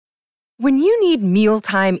When you need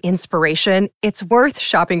mealtime inspiration, it's worth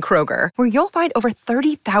shopping Kroger, where you'll find over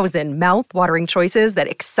 30,000 mouth-watering choices that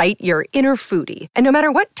excite your inner foodie. And no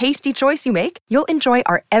matter what tasty choice you make, you'll enjoy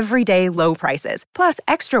our everyday low prices, plus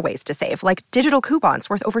extra ways to save, like digital coupons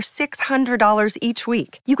worth over $600 each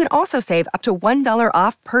week. You can also save up to $1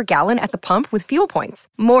 off per gallon at the pump with fuel points.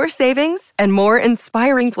 More savings and more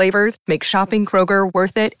inspiring flavors make shopping Kroger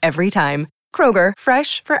worth it every time. Kroger,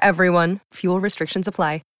 fresh for everyone. Fuel restrictions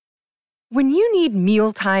apply. When you need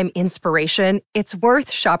mealtime inspiration, it's worth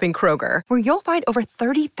shopping Kroger, where you'll find over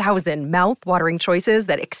 30,000 mouth-watering choices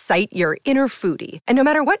that excite your inner foodie. And no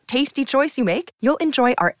matter what tasty choice you make, you'll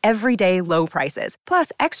enjoy our everyday low prices,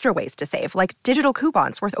 plus extra ways to save, like digital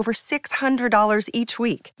coupons worth over $600 each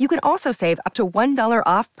week. You can also save up to $1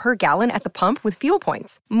 off per gallon at the pump with fuel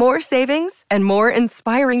points. More savings and more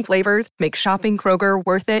inspiring flavors make shopping Kroger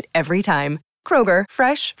worth it every time. Kroger,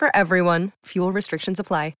 fresh for everyone. Fuel restrictions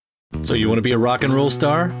apply. So you want to be a rock and roll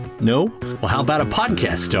star? No? Well, how about a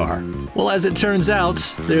podcast star? Well, as it turns out,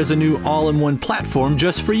 there's a new all-in-one platform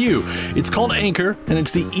just for you. It's called Anchor, and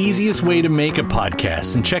it's the easiest way to make a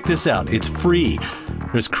podcast. And check this out, it's free.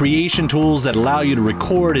 There's creation tools that allow you to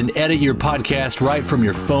record and edit your podcast right from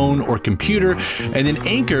your phone or computer, and then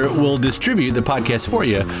Anchor will distribute the podcast for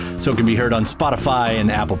you so it can be heard on Spotify and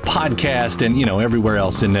Apple Podcast and, everywhere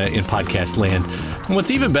else in podcast land. And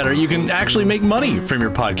what's even better, you can actually make money from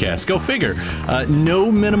your podcast. Go figure.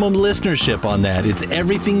 No minimum listenership on that. It's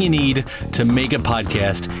everything you need to make a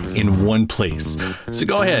podcast in one place. So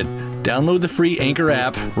go ahead. Download the free Anchor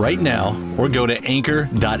app right now or go to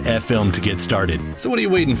anchor.fm to get started. So what are you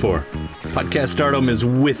waiting for? Podcast stardom is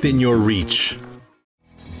within your reach.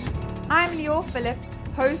 I'm Lior Phillips,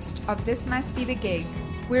 host of This Must Be the Gig.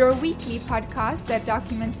 We're a weekly podcast that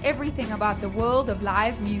documents everything about the world of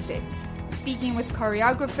live music. Speaking with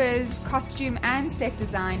choreographers, costume and set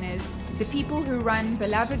designers, the people who run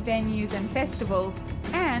beloved venues and festivals,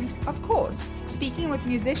 and, of course, speaking with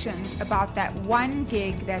musicians about that one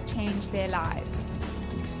gig that changed their lives.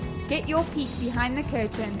 Get your peek behind the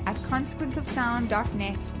curtain at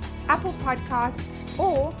consequenceofsound.net, Apple Podcasts,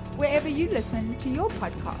 or wherever you listen to your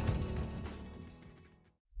podcasts.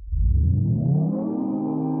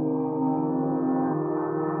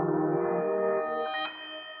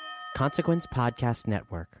 Consequence Podcast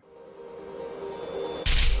Network.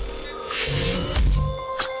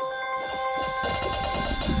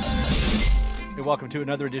 Hey, welcome to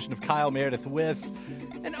another edition of Kyle Meredith with,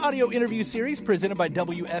 an audio interview series presented by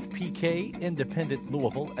WFPK Independent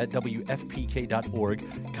Louisville at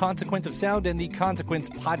WFPK.org, Consequence of Sound, and the Consequence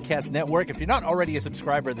Podcast Network. If you're not already a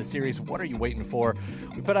subscriber of the series, what are you waiting for?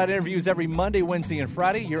 We put out interviews every Monday, Wednesday, and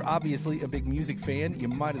Friday. You're obviously a big music fan. You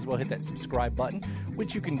might as well hit that subscribe button,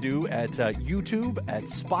 which you can do at YouTube, at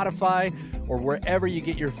Spotify, or wherever you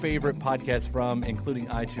get your favorite podcasts from, including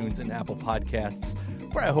iTunes and Apple Podcasts,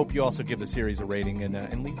 where I hope you also give the series a rating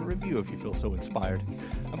and leave a review if you feel so inspired.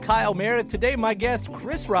 I'm Kyle Meredith. Today, my guest,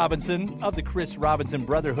 Chris Robinson of the Chris Robinson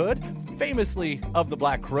Brotherhood, famously of the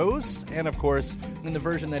Black Crowes, and of course, in the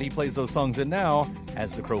version that he plays those songs in now,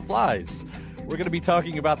 As the Crow Flies. We're going to be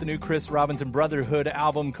talking about the new Chris Robinson Brotherhood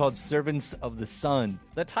album called Servants of the Sun.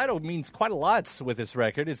 That title means quite a lot with this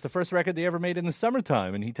record. It's the first record they ever made in the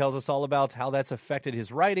summertime, and he tells us all about how that's affected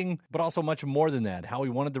his writing, but also much more than that, how he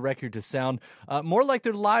wanted the record to sound more like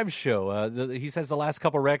their live show. He says the last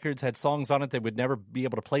couple records had songs on it they would never be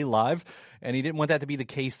able to play live, and he didn't want that to be the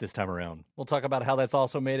case this time around. We'll talk about how that's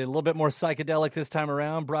also made it a little bit more psychedelic this time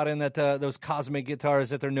around, brought in those cosmic guitars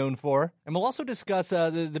that they're known for. And we'll also discuss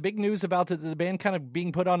the big news about the band kind of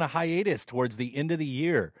being put on a hiatus towards the end of the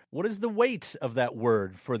year. What is the weight of that word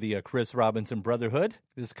for the Chris Robinson Brotherhood?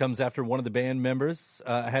 This comes after one of the band members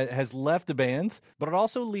has left the band, but it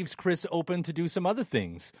also leaves Chris open to do some other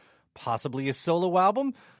things. Possibly a solo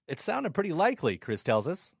album? It sounded pretty likely, Chris tells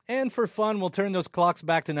us. And for fun, we'll turn those clocks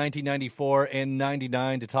back to 1994 and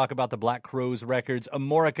 99 to talk about the Black Crowes records,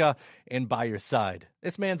 Amorica and By Your Side.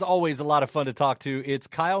 This man's always a lot of fun to talk to. It's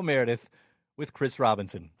Kyle Meredith with Chris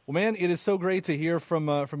Robinson. Well, man, it is so great to hear from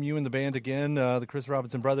you and the band again, the Chris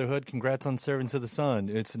Robinson Brotherhood. Congrats on Servants of the Sun.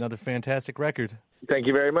 It's another fantastic record. Thank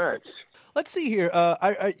you very much. Let's see here.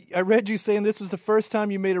 I read you saying this was the first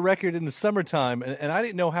time you made a record in the summertime, and I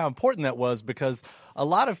didn't know how important that was because a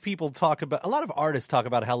lot of artists talk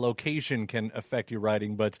about how location can affect your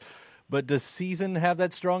writing, but does season have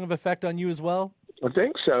that strong of effect on you as well? I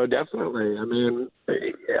think so, definitely. I mean,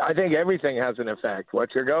 I think everything has an effect. What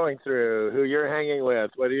you're going through, who you're hanging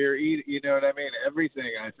with, whether you're eating, you know what I mean?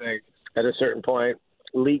 Everything, I think, at a certain point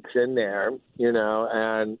leaks in there,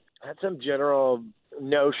 and I had some general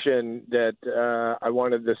notion that I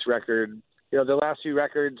wanted this record. The last few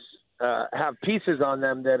records have pieces on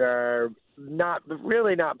them that are not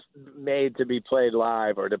made to be played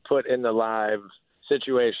live or to put in the live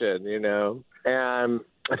situation, you know. And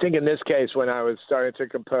I think in this case, when I was starting to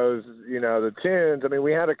compose, you know, the tunes, I mean,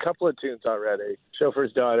 we had a couple of tunes already,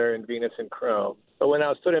 Chauffeur's Daughter and Venus in Chrome. But when I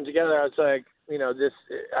was putting them together, I was like, you know,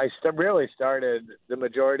 really started the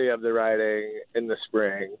majority of the writing in the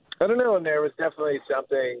spring. I don't know, and there was definitely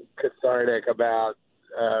something cathartic about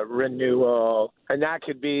renewal, and that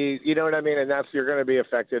could be, you know what I mean, and you're going to be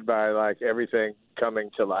affected by like everything coming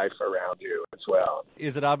to life around you as well.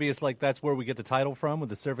 Is it obvious like that's where we get the title from, with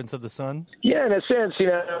the Servants of the Sun? Yeah, in a sense, you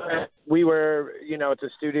know, we were, you know, at the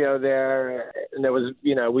studio there, and there was,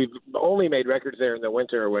 you know, we've only made records there in the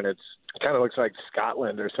winter when it kind of looks like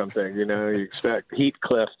Scotland or something, you know, you expect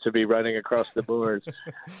Heathcliff to be running across the moors.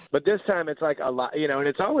 But this time it's like a lot, you know, and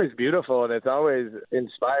it's always beautiful and it's always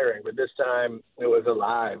inspiring, but this time it was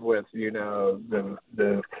alive with, you know,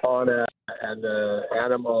 the fauna and the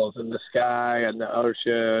animals and the sky and the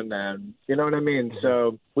ocean, and you know what I mean?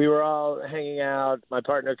 So we were all hanging out. My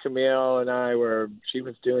partner Camille and I she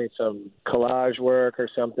was doing some collage work or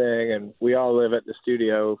something, and we all live at the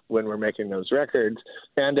studio when we're making those records.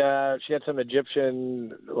 And she had some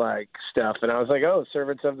Egyptian like stuff, and I was like, oh,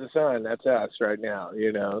 Servants of the Sun, that's us right now,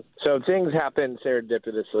 you know? So things happen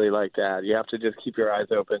serendipitously like that. You have to just keep your eyes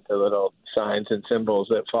open to little signs and symbols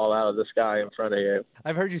that fall out of the sky in front of you.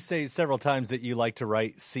 I've heard you say several times that you like to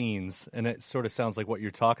write scenes, and it sort of sounds like what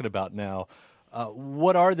you're talking about now.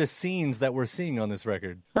 What are the scenes that we're seeing on this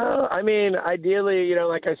record? I mean, ideally, you know,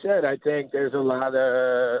 like I said, I think there's a lot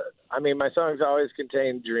of, I mean, my songs always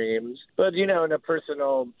contain dreams, but, you know, in a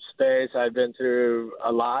personal space, I've been through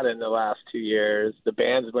a lot in the last 2 years. The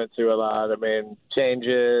band's went through a lot. I mean,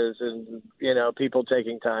 changes and, you know, people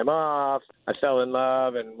taking time off. I fell in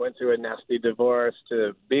love and went through a nasty divorce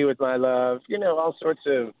to be with my love, you know, all sorts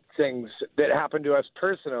of things that happened to us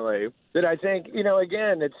personally that I think, you know,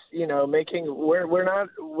 again, it's, you know,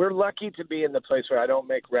 we're lucky to be in the place where I don't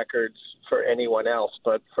make records for anyone else,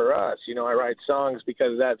 but for us, you know, I write songs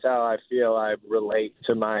because that's how I feel I relate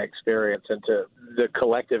to my experience and to the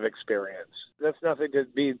collective experience. That's nothing to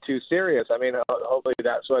be too serious. I mean, hopefully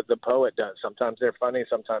that's what the poet does. Sometimes they're funny,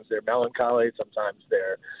 sometimes they're melancholy, sometimes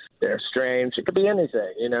they're strange. It could be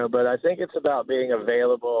anything, you know, but I think it's about being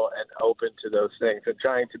available and open to those things and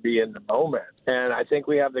trying to be in the moment. And I think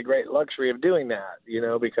we have the great luxury of doing that, you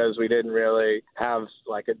know, because we didn't really have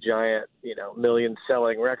like a giant, you know,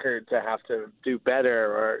 million-selling record to have to do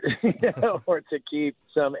better or, you know, or to keep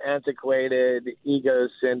some antiquated,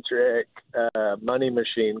 egocentric money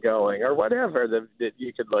machine going or whatever that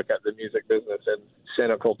you could look at the music business in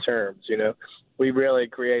cynical terms, you know. We really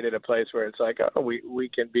created a place where it's like, oh, we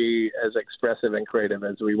can be as expressive and creative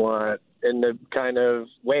as we want in the kind of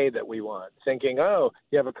way that we want. Thinking, oh,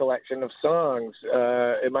 you have a collection of songs.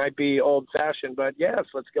 It might be old-fashioned, but yes,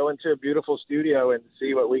 let's go into a beautiful studio and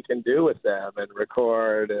see what we can do with them and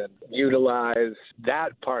record and utilize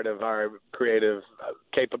that part of our creative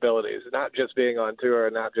capabilities, not just being on tour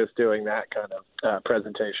and not just doing that kind of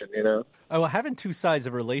presentation, you know? Oh, well, having two sides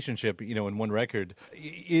of a relationship, you know, in one record,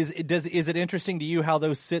 is it interesting to you how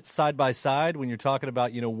those sit side by side when you're talking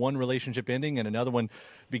about, you know, one relationship ending and another one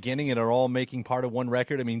beginning and are all making part of one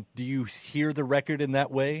record? I mean, do you hear the record in that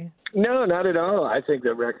way? No, not at all. I think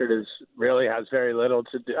the record really has very little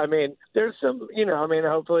to do. I mean, there's some, you know, I mean,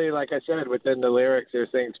 hopefully, like I said, within the lyrics, there's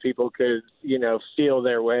things people could, you know, feel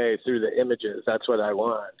their way through the images. That's what I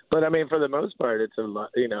want. But I mean, for the most part, it's a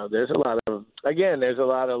lot, you know, there's a lot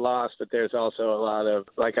of loss, but there's also a lot of,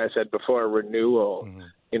 like I said before, renewal. Mm-hmm.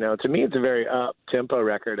 You know, to me, it's a very up-tempo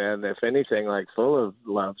record, and if anything, like full of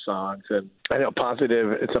love songs. And I know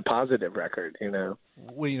it's a positive record, you know.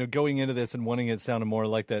 Well, you know, going into this and wanting it sounded more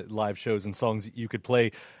like that live shows and songs that you could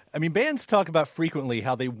play. I mean, bands talk about frequently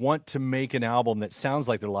how they want to make an album that sounds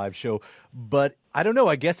like their live show, but I don't know.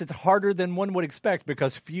 I guess it's harder than one would expect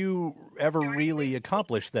because few ever really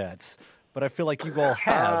accomplish that. But I feel like you all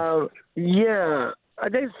have. Yeah. I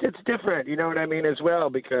think it's different, you know what I mean, as well,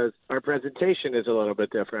 because our presentation is a little bit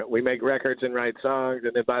different. We make records and write songs,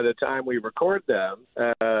 and then by the time we record them,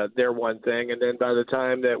 they're one thing, and then by the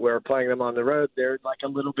time that we're playing them on the road, they're like a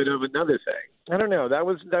little bit of another thing. I don't know. That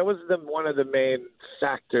was one of the main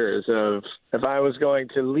factors of if I was going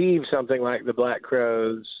to leave something like the Black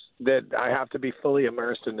Crowes, that I have to be fully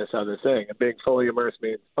immersed in this other thing. And being fully immersed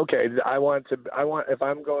means, okay, I want, if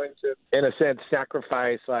I'm going to, in a sense,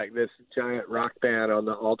 sacrifice like this giant rock band on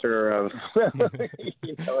the altar of,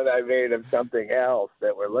 you know what I mean, of something else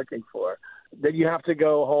that we're looking for, that you have to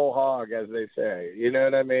go whole hog, as they say. You know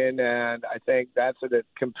what I mean? And I think that's a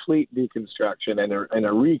complete deconstruction and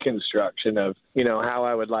a reconstruction of, you know, how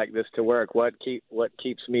I would like this to work. What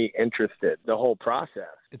keeps me interested, the whole process.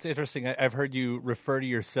 It's interesting. I've heard you refer to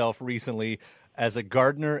yourself recently as a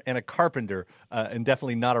gardener and a carpenter, and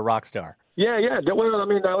definitely not a rock star. Yeah. Well, I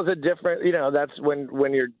mean, that was a different, you know, that's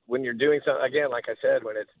when you're doing something, again, like I said,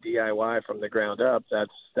 when it's DIY from the ground up,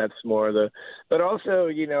 that's more but also,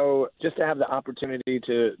 you know, just to have the opportunity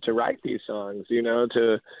to write these songs, you know,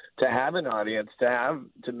 to have an audience,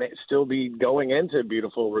 still be going into a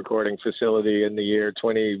beautiful recording facility in the year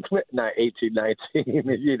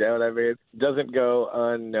 1819, you know what I mean? Doesn't go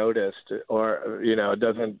unnoticed or, you know,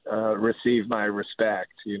 doesn't receive my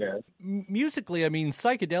respect, you know. Musically, I mean,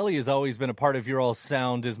 psychedelia has always been a part of your all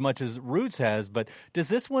sound as much as Roots has, but does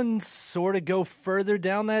this one sort of go further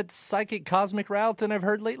down that psychic cosmic route than I've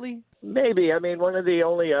heard lately? Maybe. I mean, one of the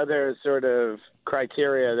only other sort of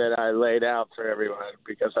criteria that I laid out for everyone,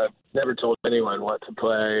 because I've never told anyone what to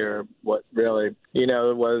play or what really, you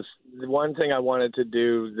know, was the one thing I wanted to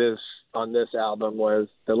do on this album was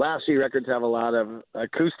the last few records have a lot of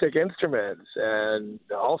acoustic instruments and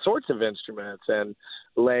all sorts of instruments and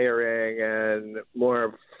layering and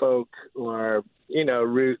more folk or, you know,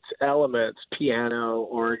 roots elements, piano,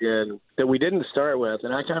 organ, that we didn't start with.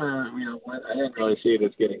 And I kind of, you know, I didn't really see it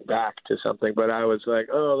as getting back to something, but I was like,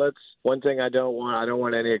 oh, that's one thing I don't want. I don't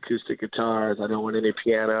want any acoustic guitars. I don't want any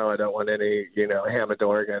piano. I don't want any, you know, Hammond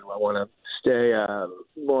organ. I want to stay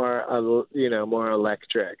more, you know, more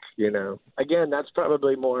electric, you know. Again, that's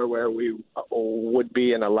probably more where we would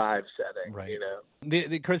be in a live setting, right. You know.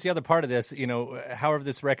 Chris, the other part of this, you know, however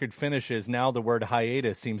this record finishes, now the word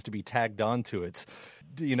hiatus seems to be tagged onto it.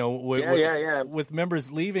 You know, with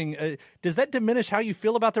members leaving, does that diminish how you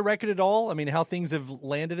feel about the record at all? I mean, how things have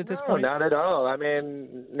landed at this point? No, not at all. I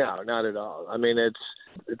mean, no, not at all. I mean,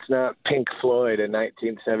 it's not Pink Floyd in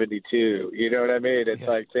 1972. You know what I mean? It's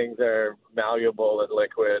like things are malleable and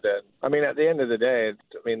liquid. And I mean, at the end of the day,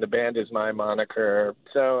 the band is my moniker.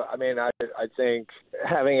 So, I mean, I think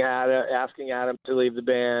asking Adam to leave the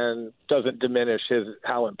band doesn't diminish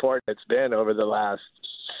how important it's been over the last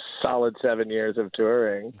solid 7 years of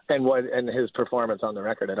touring and his performance on the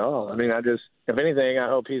record at all. I mean, if anything, I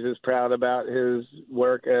hope he's as proud about his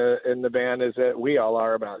work in the band as that we all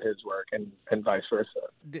are about his work and vice versa.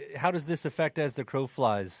 How does this affect As the Crow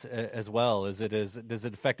Flies as well? Does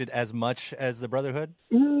it affect it as much as the Brotherhood?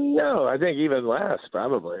 No, I think even less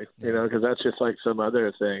probably, you know, because that's just like some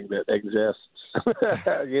other thing that exists.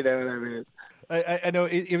 You know what I mean? I know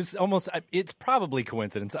it was almost, it's probably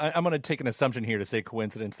coincidence. I'm going to take an assumption here to say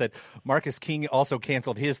coincidence that Marcus King also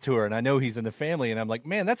canceled his tour, and I know he's in the family, and I'm like,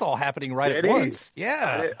 man, that's all happening at once.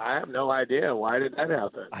 Yeah. I have no idea. Why did that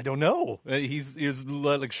happen? I don't know. He's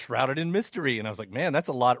like shrouded in mystery, and I was like, man, that's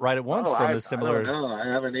a lot right at once from a similar. I don't know. I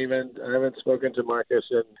haven't spoken to Marcus,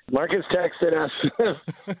 and Marcus texted us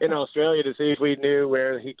in Australia to see if we knew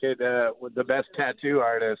where he could, the best tattoo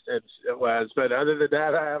artist it was, but other than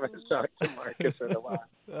that, I haven't talked to Marcus.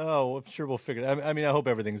 Oh, I'm sure we'll figure it out. I mean, I hope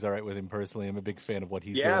everything's all right with him personally. I'm a big fan of what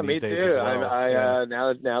he's doing these days too. as well.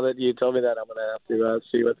 Now that you told me that, I'm going to have to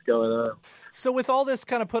see what's going on. So with all this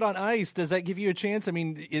kind of put on ice, does that give you a chance? I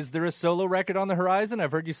mean, is there a solo record on the horizon?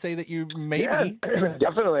 I've heard you say that you maybe. Yeah,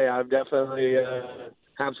 definitely. I've definitely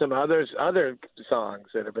have some other songs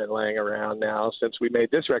that have been laying around now since we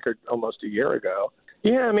made this record almost a year ago.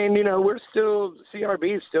 Yeah, I mean, you know,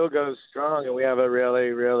 CRB still goes strong, and we have a really,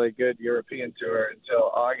 really good European tour until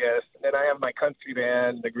August. And then I have my country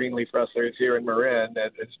band, the Greenleaf Rustlers, here in Marin,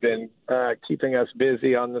 that it's been keeping us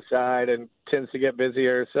busy on the side and tends to get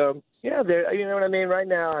busier. So, yeah, you know what I mean? Right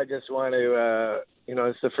now, I just want to, you know,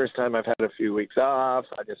 it's the first time I've had a few weeks off.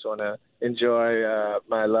 I just want to enjoy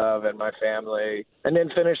my love and my family, and then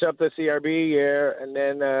finish up the CRB year. And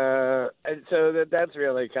then, and so that's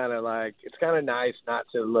really kind of like, it's kind of nice not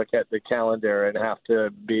to look at the calendar and have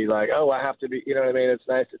to be like, oh, I have to be, you know what I mean? It's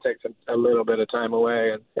nice to take a little bit of time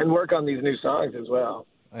away and work on these new songs as well.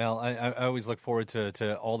 Well, I always look forward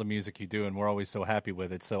to all the music you do, and we're always so happy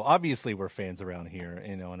with it. So obviously we're fans around here,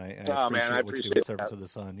 you know, and I appreciate what you do with Servants of the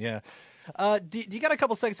Sun. Yeah. Do you got a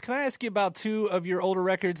couple seconds? Can I ask you about two of your older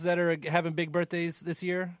records that are having big birthdays this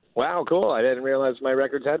year? Wow, cool. I didn't realize my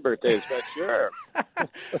records had birthdays, but sure.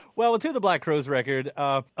 Well, to the Black Crowes record,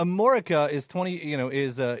 Amorica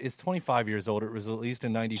is 25 years old. It was released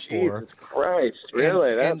in 94. Jesus Christ,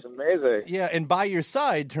 really? That's amazing. Yeah, and By Your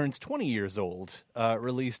Side turns 20 years old,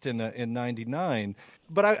 released in 99.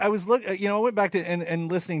 But I was I went back to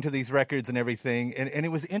and listening to these records and everything, and it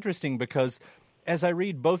was interesting because As I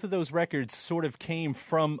read, both of those records sort of came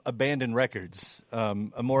from Abandoned Records.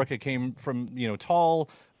 Amorica came from, Tall.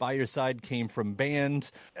 By Your Side came from Band.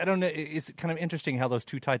 I don't know. It's kind of interesting how those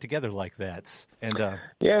two tie together like that. And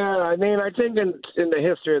yeah, I mean, I think in the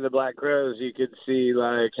history of the Black Crowes, you could see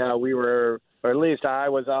like how we were, or at least I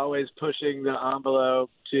was always pushing the envelope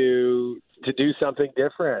to do something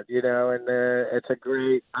different, and it's a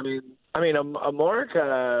great. I mean,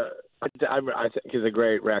 Amorica, I think is a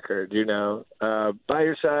great record, By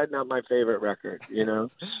Your Side, not my favorite record,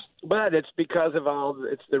 but it's because of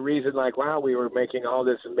it's the reason, like, wow, we were making all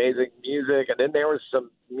this amazing music, and then there was some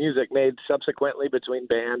music made subsequently between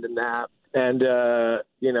Band and that, and,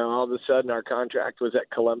 all of a sudden our contract was at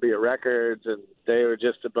Columbia Records, and they were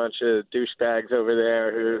just a bunch of douchebags over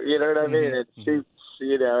there who, you know what I mean? It shoots,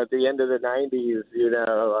 at the end of the 90s,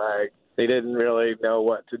 like, they didn't really know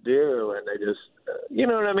what to do, and they just, you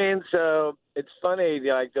know what I mean? So it's funny,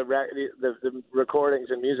 like the recordings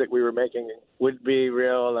and music we were making would be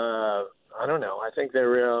real, I don't know, I think they're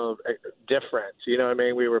real different, you know what I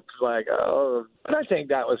mean? We were like, but I think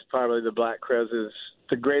that was probably the Black Crowes'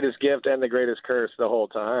 the greatest gift and the greatest curse the whole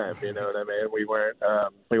time, you know what I mean? We weren't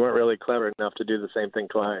really clever enough to do the same thing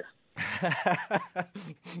twice.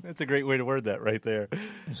 That's a great way to word that right there.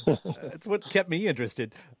 It's what kept me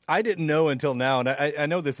interested. I didn't know until now, and I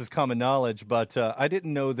know this is common knowledge, but I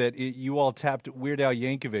didn't know that you all tapped Weird Al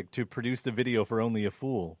Yankovic to produce the video for Only a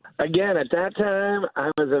Fool. Again, at that time, I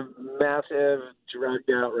was a massive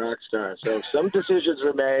drugged-out rock star, so some decisions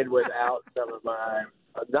were made without some of my...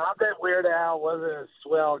 Not that Weird Al wasn't a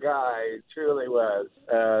swell guy, he truly was.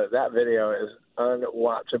 That video is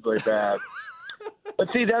unwatchably bad. But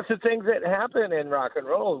see, that's the things that happen in rock and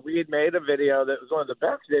roll. We had made a video that was one of the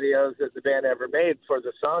best videos that the band ever made for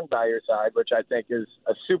the song By Your Side, which I think is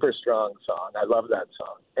a super strong song. I love that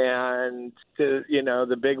song. And,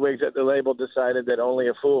 the bigwigs at the label decided that Only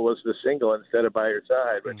a Fool was the single instead of By Your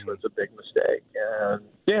Side, which was a big mistake.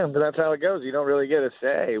 And, but that's how it goes. You don't really get a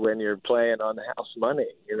say when you're playing on house money.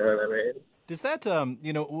 You know what I mean? Does that,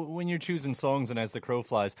 when you're choosing songs and As the Crow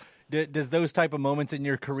Flies, does those type of moments in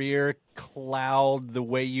your career cloud the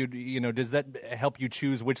way does that help you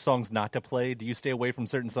choose which songs not to play? Do you stay away from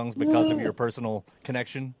certain songs because of your personal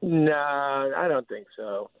connection? No, I don't think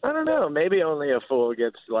so. I don't know. Maybe Only a Fool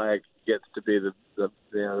gets to be the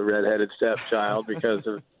redheaded stepchild because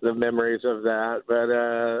of the memories of that. But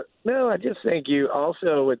no, I just think you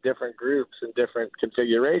also, with different groups and different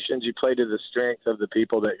configurations, you play to the strength of the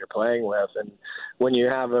people that you're playing with. And when you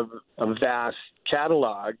have a vast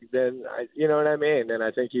catalog, then you know what I mean. And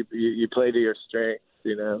I think you play to your strength.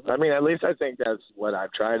 I mean, at least I think that's what I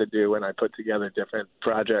try to do when I put together different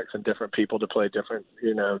projects and different people to play different,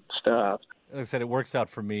 stuff. Like I said, it works out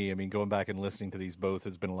for me. I mean, going back and listening to these both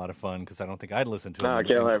has been a lot of fun because I don't think I'd listened to them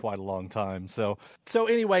in quite a long time. So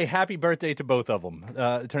anyway, happy birthday to both of them.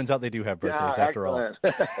 It turns out they do have birthdays after all.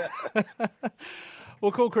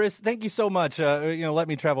 Well, cool, Chris. Thank you so much. Let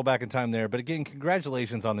me travel back in time there. But again,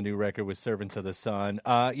 congratulations on the new record with Servants of the Sun.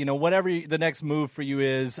 Whatever the next move for you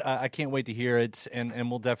is, I can't wait to hear it, and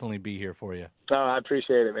we'll definitely be here for you. Oh, I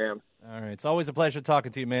appreciate it, man. All right. It's always a pleasure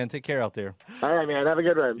talking to you, man. Take care out there. All right, man. Have a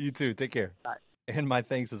good one. You too. Take care. Bye. And my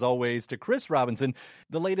thanks, as always, to Chris Robinson.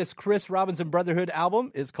 The latest Chris Robinson Brotherhood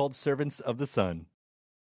album is called Servants of the Sun.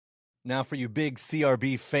 Now, for you big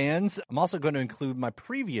CRB fans, I'm also going to include my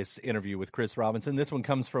previous interview with Chris Robinson. This one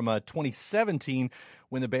comes from 2017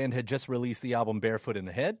 when the band had just released the album Barefoot in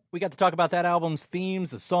the Head. We got to talk about that album's themes,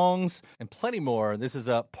 the songs, and plenty more. This is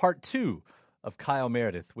part 2 of Kyle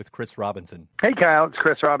Meredith with Chris Robinson. Hey, Kyle. It's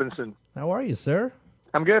Chris Robinson. How are you, sir?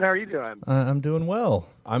 I'm good. How are you doing? I'm doing well.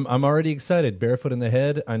 I'm already excited. Barefoot in the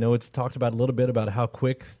Head. I know it's talked about a little bit about how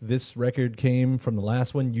quick this record came from the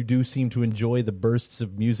last one. You do seem to enjoy the bursts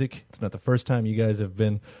of music. It's not the first time you guys have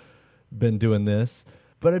been doing this.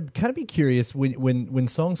 But I'd kind of be curious when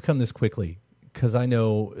songs come this quickly, because I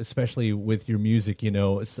know, especially with your music, a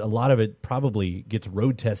lot of it probably gets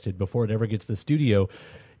road tested before it ever gets to the studio.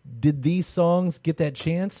 Did these songs get that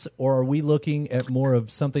chance, or are we looking at more of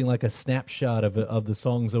something like a snapshot of the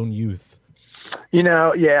song's own youth?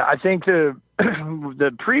 I think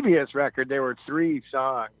the previous record, there were 3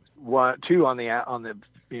 songs, two on the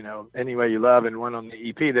Any Way You Love, and one on the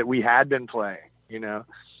EP that we had been playing,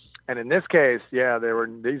 and in this case, these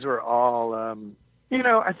were all, I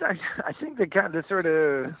think the sort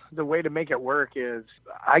of the way to make it work is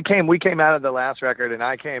we came out of the last record, and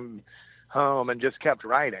I came home and just kept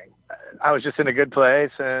writing. I was just in a good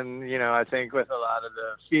place, and I think with a lot of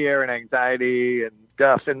the fear and anxiety and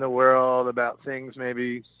stuff in the world about things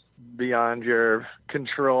maybe beyond your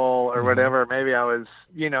control or whatever, maybe I was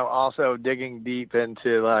also digging deep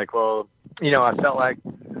into I felt like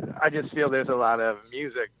I just feel there's a lot of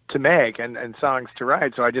music to make and songs to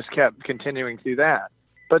write. So I just kept continuing through that.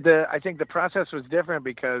 But I think the process was different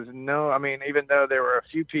because even though there were a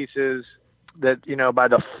few pieces that,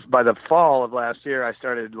 by the fall of last year, I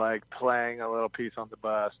started like playing a little piece on the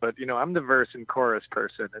bus, but I'm the verse and chorus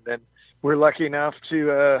person. And then we're lucky enough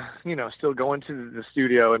to, still go into the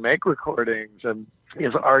studio and make recordings, and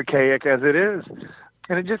as archaic as it is.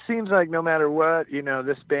 And it just seems like no matter what,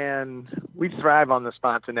 this band, we thrive on the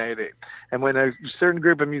spontaneity. And when a certain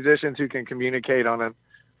group of musicians who can communicate on a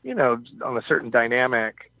certain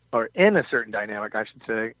dynamic, or in a certain dynamic, I should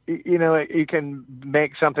say, you can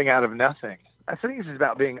make something out of nothing. I think it's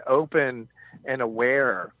about being open and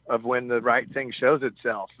aware of when the right thing shows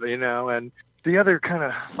itself, and the other kind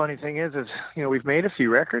of funny thing is, we've made a few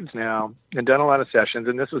records now and done a lot of sessions,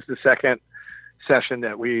 and this was the second session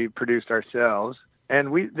that we produced ourselves.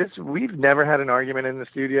 And we've never had an argument in the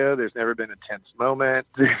studio. There's never been a tense moment.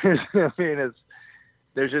 There's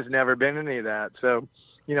just never been any of that. So,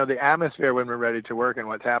 the atmosphere when we're ready to work and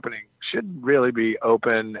what's happening should really be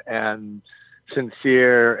open and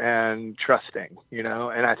sincere and trusting,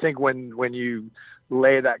 And I think when you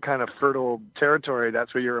lay that kind of fertile territory,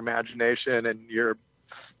 that's where your imagination and your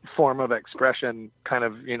form of expression kind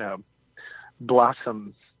of,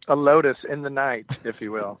 blossom, a lotus in the night, if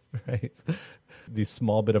you will. Right. The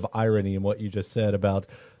small bit of irony in what you just said about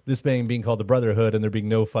this band being called the Brotherhood and there being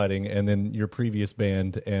no fighting, and then your previous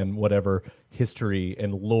band and whatever history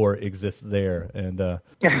and lore exists there. And well,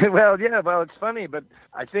 it's funny, but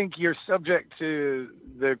I think you're subject to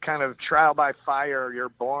the kind of trial by fire you're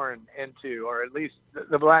born into, or at least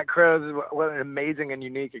the Black Crowes. What an amazing and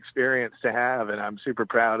unique experience to have, and I'm super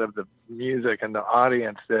proud of the music and the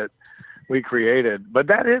audience that we created. But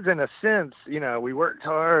that is, in a sense, we worked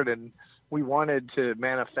hard and we wanted to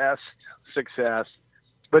manifest success,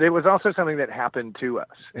 but it was also something that happened to us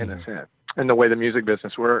in a sense, in the way the music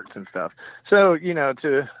business works and stuff. So,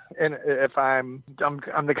 if I'm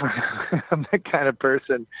the kind of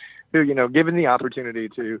person who, given the opportunity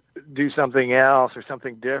to do something else or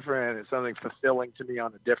something different, it's something fulfilling to me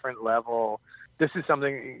on a different level. This is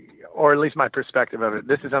something, or at least my perspective of it,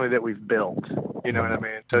 this is something that we've built, you know what I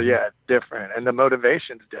mean? So yeah, it's different. And the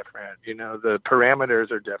motivation's different, the parameters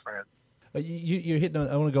are different. You're hitting on,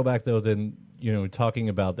 I want to go back, though, then, talking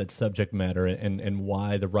about that subject matter and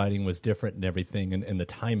why the writing was different and everything, and the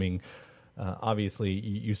timing. Obviously,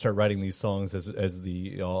 you start writing these songs as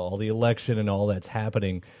all the election and all that's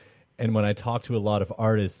happening. And when I talk to a lot of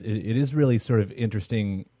artists, it is really sort of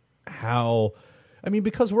interesting how,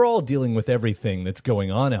 because we're all dealing with everything that's going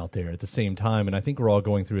on out there at the same time, and I think we're all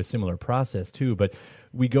going through a similar process, too, but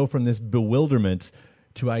we go from this bewilderment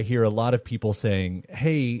to, I hear a lot of people saying,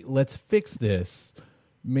 hey, let's fix this,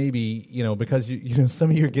 maybe, because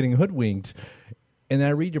some of you are getting hoodwinked. And I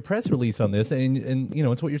read your press release on this, and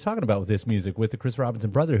it's what you're talking about with this music, with the Chris Robinson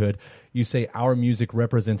Brotherhood. You say our music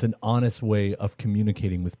represents an honest way of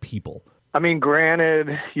communicating with people. Granted,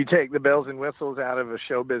 you take the bells and whistles out of a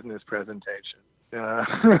show business presentation, so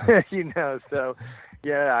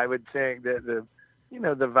yeah, I would think that the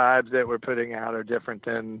vibes that we're putting out are different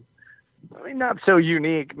than, not so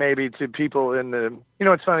unique maybe to people in the,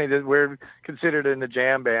 it's funny that we're considered in the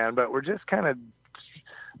jam band, but we're just kind of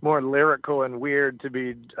more lyrical and weird to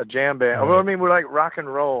be a jam band. Although, we're like rock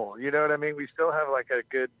and roll, you know what I mean? We still have like a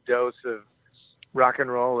good dose of rock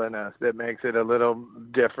and roll in us that makes it a little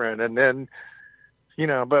different. And then,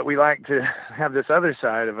 but we like to have this other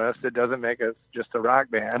side of us that doesn't make us just a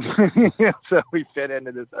rock band. So we fit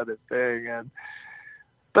into this other thing.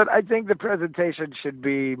 But I think the presentation should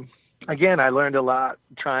be, again, I learned a lot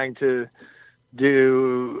trying to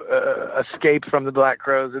do Escape from the Black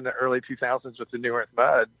Crowes in the early 2000s with the New Earth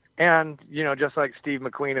Mud. And, just like Steve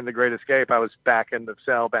McQueen in The Great Escape, I was back in the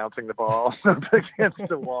cell bouncing the ball up against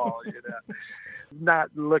the wall, not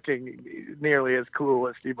looking nearly as cool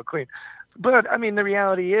as Steve McQueen. But, the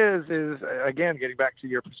reality is again, getting back to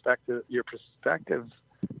your perspective,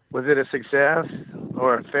 was it a success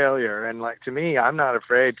or a failure? And to me, I'm not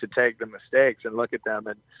afraid to take the mistakes and look at them.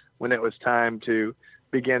 And when it was time to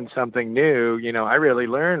begin something new, I really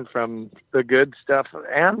learned from the good stuff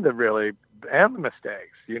and the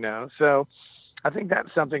mistakes, So I think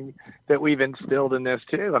that's something that we've instilled in this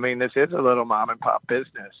too. This is a little mom and pop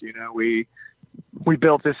business. We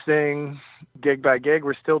built this thing gig by gig.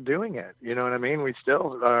 We're still doing it. You know what I mean? We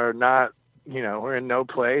still are not, we're in no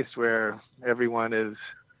place where everyone is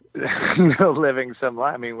living some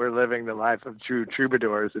life. We're living the life of true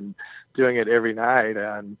troubadours and doing it every night,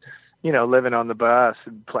 and living on the bus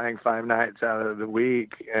and playing 5 nights out of the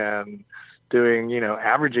week and doing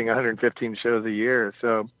averaging 115 shows a year.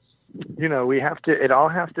 So we have to, it all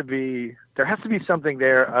has to be, there has to be something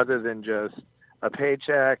there other than just a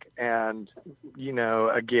paycheck and,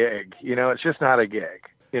 a gig. It's just not a gig.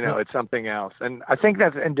 It's something else. And I think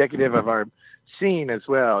that's indicative of our scene as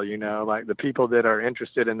well, like the people that are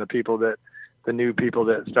interested in the new people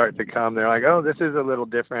that start to come, they're like, oh, this is a little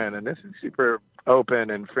different and this is super open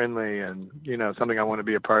and friendly and, something I want to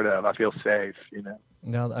be a part of. I feel safe,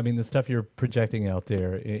 Now, I mean, the stuff you're projecting out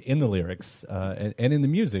there in the lyrics and in the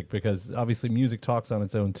music, because obviously music talks on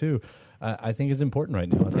its own too, I think is important right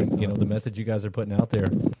now. I think, the message you guys are putting out there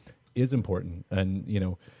is important. And,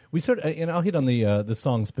 we and I'll hit on the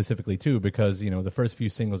song specifically too, because, the first few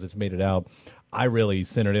singles that's made it out, I really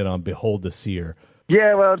centered in on Behold the Seer.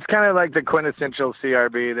 Yeah, well, it's kind of like the quintessential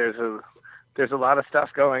CRB. There's a lot of stuff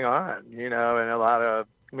going on, and a lot of,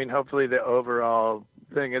 hopefully the overall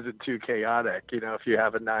thing isn't too chaotic. If you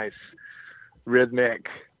have a nice rhythmic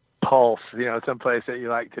pulse, someplace that you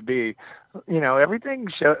like to be, everything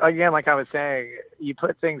again, like I was saying, you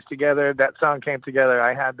put things together. That song came together.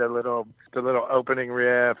 I had the little opening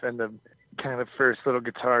riff and the kind of first little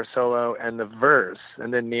guitar solo and the verse,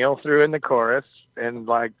 and then Neil threw in the chorus in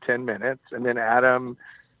like 10 minutes, and then Adam,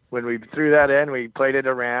 when we threw that in, we played it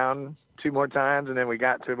around 2 more times, and then we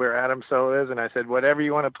got to where Adam's solo is, and I said, whatever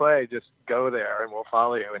you want to play, just go there and we'll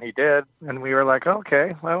follow you. And he did, and we were like, okay,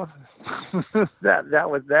 well, that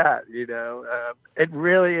was that. It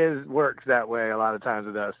really works that way a lot of times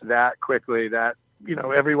with us, that quickly, that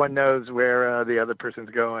everyone knows where the other person's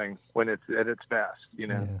going when it's at its best.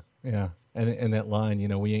 Yeah. And that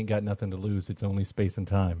line, we ain't got nothing to lose. It's only space and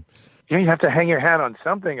time. You have to hang your hat on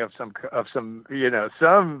something of some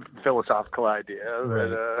some philosophical idea.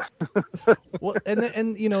 Right. Well,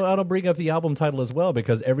 and I'll bring up the album title as well,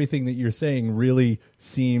 because everything that you're saying really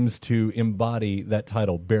seems to embody that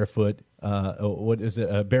title, Barefoot. What is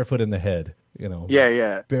it? Barefoot in the Head.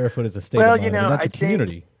 Yeah. Barefoot is a state of mind. And that's a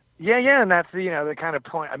community. Yeah, and that's the kind of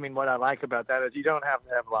point. what I like about that is you don't have to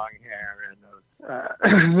have long hair, and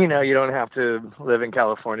you don't have to live in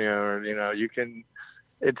California, or you can.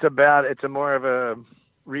 It's more of a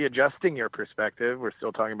readjusting your perspective. We're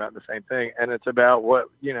still talking about the same thing, and it's about what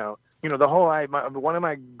the whole. One of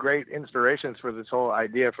my great inspirations for this whole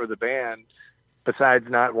idea for the band, besides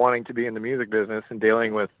not wanting to be in the music business and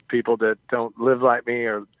dealing with people that don't live like me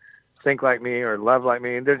or think like me or love like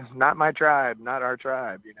me, they're not my tribe, not our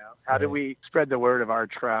tribe. How do we spread the word of our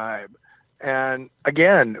tribe? And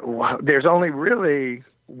again, there's only really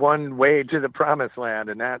one way to the promised land,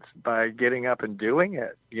 and that's by getting up and doing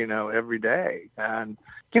it, every day. And,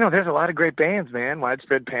 there's a lot of great bands, man.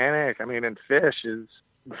 Widespread Panic. And Fish,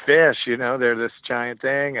 they're this giant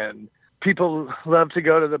thing, and people love to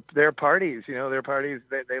go to their parties, their parties,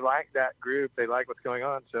 they like that group. They like what's going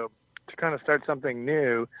on. So to kind of start something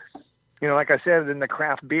new, like I said, in the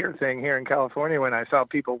craft beer thing here in California, when I saw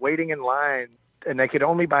people waiting in line and they could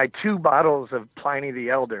only buy 2 bottles of Pliny the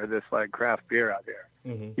Elder, this like craft beer out here.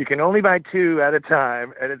 Mm-hmm. You can only buy 2 at a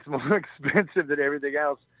time, and it's more expensive than everything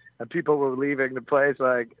else. And people were leaving the place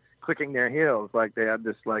like clicking their heels, like they had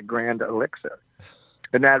this like grand elixir.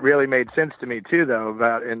 And that really made sense to me too, though,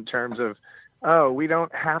 about in terms of, we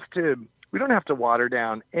don't have to water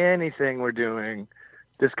down anything we're doing.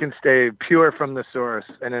 This can stay pure from the source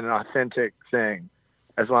and an authentic thing,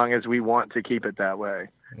 as long as we want to keep it that way.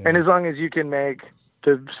 Yeah. And as long as you can make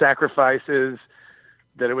the sacrifices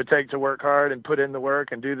that it would take to work hard and put in the work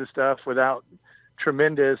and do the stuff without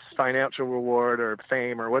tremendous financial reward or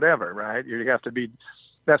fame or whatever, right? You have to be,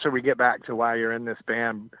 that's where we get back to why you're in this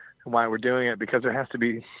band and why we're doing it, because there has to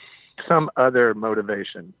be some other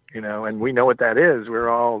motivation, and we know what that is. We're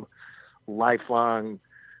all lifelong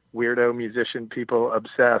weirdo musician people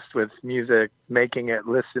obsessed with music, making it,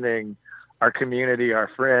 listening, our community, our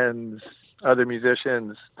friends, other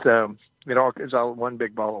musicians. So it's all one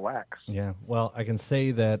big ball of wax. Yeah. Well, I can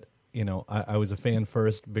say that, I was a fan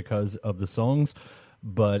first because of the songs,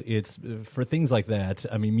 but it's for things like that.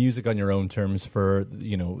 Music on your own terms for,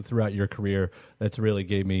 throughout your career, that's really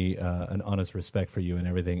gave me an honest respect for you and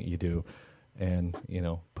everything you do. And,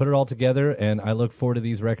 put it all together. And I look forward to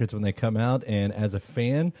these records when they come out. And as a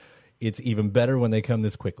fan, it's even better when they come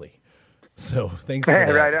this quickly. So thanks for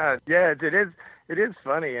that. Right on. Yeah, it is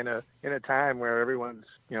funny in a time where everyone's,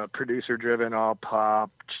 producer driven, all pop,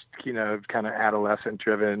 kind of adolescent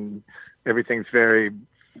driven. Everything's very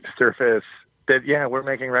surface. That, we're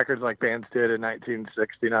making records like bands did in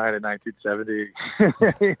 1969 and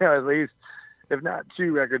 1970. At least, if not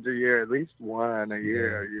 2 records a year, at least 1 a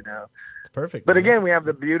year, It's perfect. But again, we have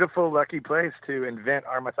the beautiful, lucky place to invent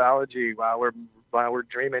our mythology while we're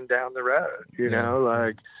dreaming down the road,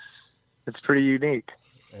 like it's pretty unique.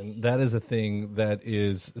 And that is a thing that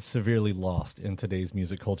is severely lost in today's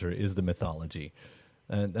music culture, is the mythology.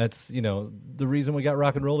 And that's, the reason we got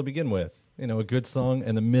rock and roll to begin with. A good song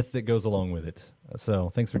and the myth that goes along with it.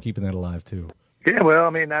 So thanks for keeping that alive, too. Yeah, well, I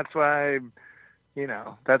mean, that's why,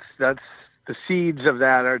 that's the seeds of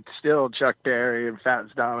that are still Chuck Berry and Fats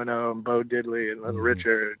Domino and Bo Diddley and Little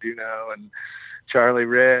Richard, and Charlie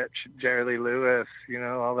Rich, Jerry Lee Lewis,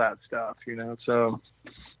 all that stuff, so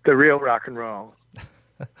the real rock and roll.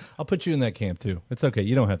 I'll put you in that camp, too. It's okay.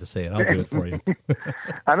 You don't have to say it. I'll do it for you.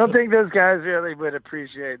 I don't think those guys really would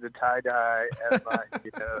appreciate the tie-dye and,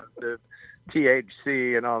 the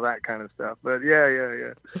THC and all that kind of stuff. But,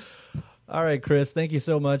 yeah. All right, Chris, thank you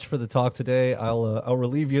so much for the talk today. I'll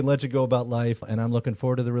relieve you and let you go about life, and I'm looking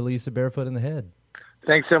forward to the release of Barefoot in the Head.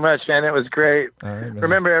 Thanks so much, man. It was great. All right, man.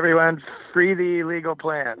 Remember, everyone, free the illegal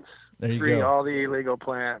plants. There you free go. all the illegal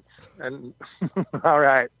plants. And all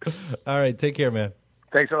right. All right, take care, man.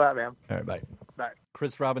 Thanks a lot, man. All right, bye. Bye.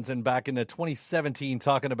 Chris Robinson back in 2017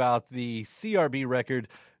 talking about the CRB record,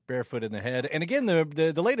 Barefoot in the Head. And again,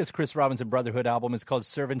 the latest Chris Robinson Brotherhood album is called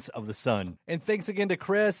Servants of the Sun. And thanks again to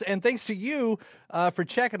Chris, and thanks to you for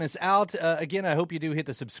checking us out. Again, I hope you do hit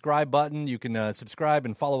the subscribe button. You can subscribe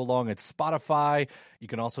and follow along at Spotify. You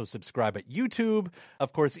can also subscribe at YouTube.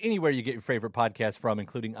 Of course, anywhere you get your favorite podcast from,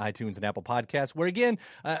 including iTunes and Apple Podcasts, where, again,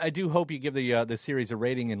 I do hope you give the series a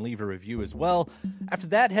rating and leave a review as well. After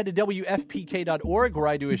that, head to WFPK.org, where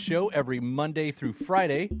I do a show every Monday through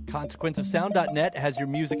Friday. ConsequenceOfSound.net has your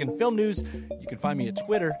music and film news. You can find me at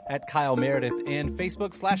Twitter at Kyle Meredith and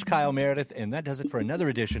Facebook/Kyle Meredith. And that does it for another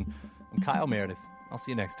edition. I'm Kyle Meredith. I'll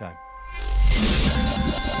see you next time.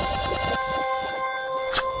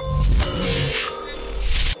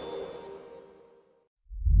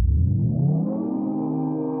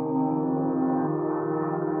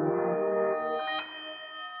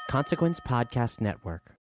 Consequence Podcast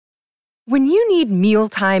Network. When you need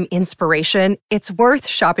mealtime inspiration, it's worth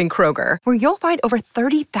shopping Kroger, where you'll find over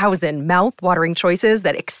 30,000 mouth-watering choices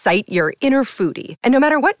that excite your inner foodie. And no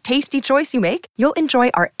matter what tasty choice you make, you'll enjoy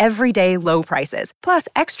our everyday low prices, plus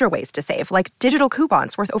extra ways to save, like digital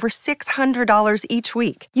coupons worth over $600 each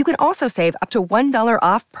week. You can also save up to $1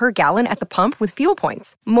 off per gallon at the pump with fuel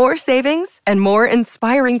points. More savings and more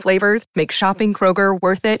inspiring flavors make shopping Kroger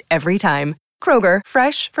worth it every time. Kroger,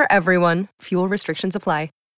 fresh for everyone. Fuel restrictions apply.